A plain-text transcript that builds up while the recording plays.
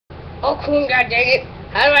Oh, cool, god dang it.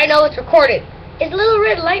 How do I know it's recorded? Is a little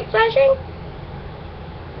red light flashing?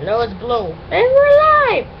 No, it's blue. And we're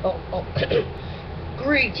live! Oh.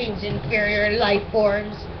 Greetings, inferior life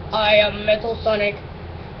forms. I am Metal Sonic.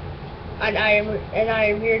 And I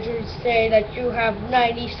am here to say that you have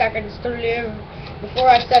 90 seconds to live before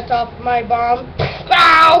I set off my bomb.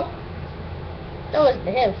 Ow! Don't listen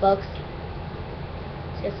to him, folks.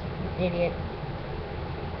 It's just an idiot.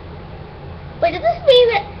 Wait, does this mean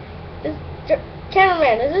that this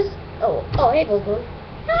cameraman, is this? Oh, hey, Boo Boo.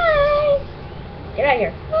 Hi. Get out of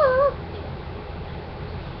here. Oh.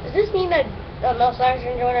 Does this mean that Metal Sonic's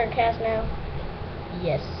gonna join our cast now?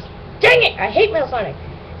 Yes. Dang it! I hate Metal Sonic.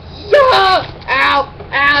 Yeah! Ow! Ow!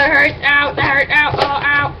 That hurts! Ow! That hurt! Ow! Oh!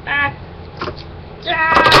 Ow! Ah!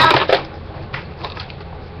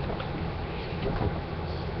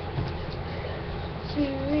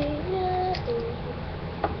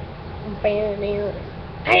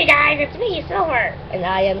 Hey guys, it's me, Silver, and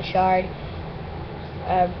I am Shard.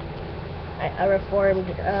 I reformed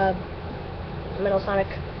Metal Sonic.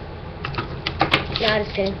 Nah,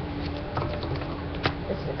 just kidding.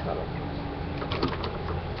 This is a comic.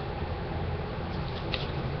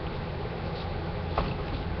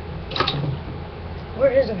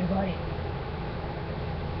 Where is everybody?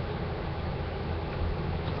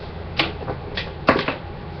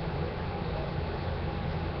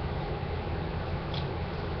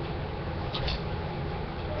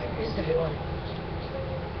 Where is everyone?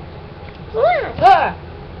 Ah!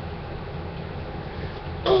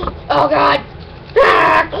 Oh God!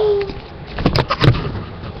 Ah!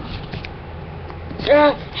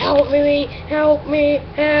 Help me! Help me!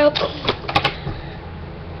 Help!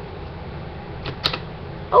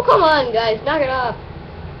 Oh, come on, guys, knock it off.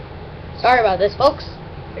 Sorry about this, folks.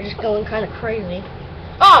 We're just going kind of crazy.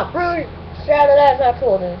 Oh, rude shadow, that's not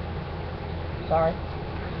cool, dude. Sorry.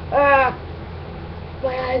 Ah!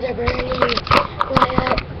 My eyes are burning. My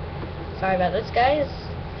eyes. Sorry about this, guys.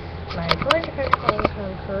 My boys are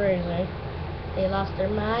kind of crazy. They lost their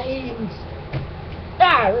minds.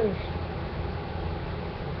 Ah, rude.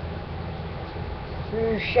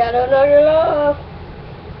 Shadow, know your love.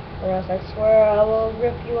 Or else I swear I will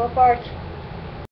rip you apart.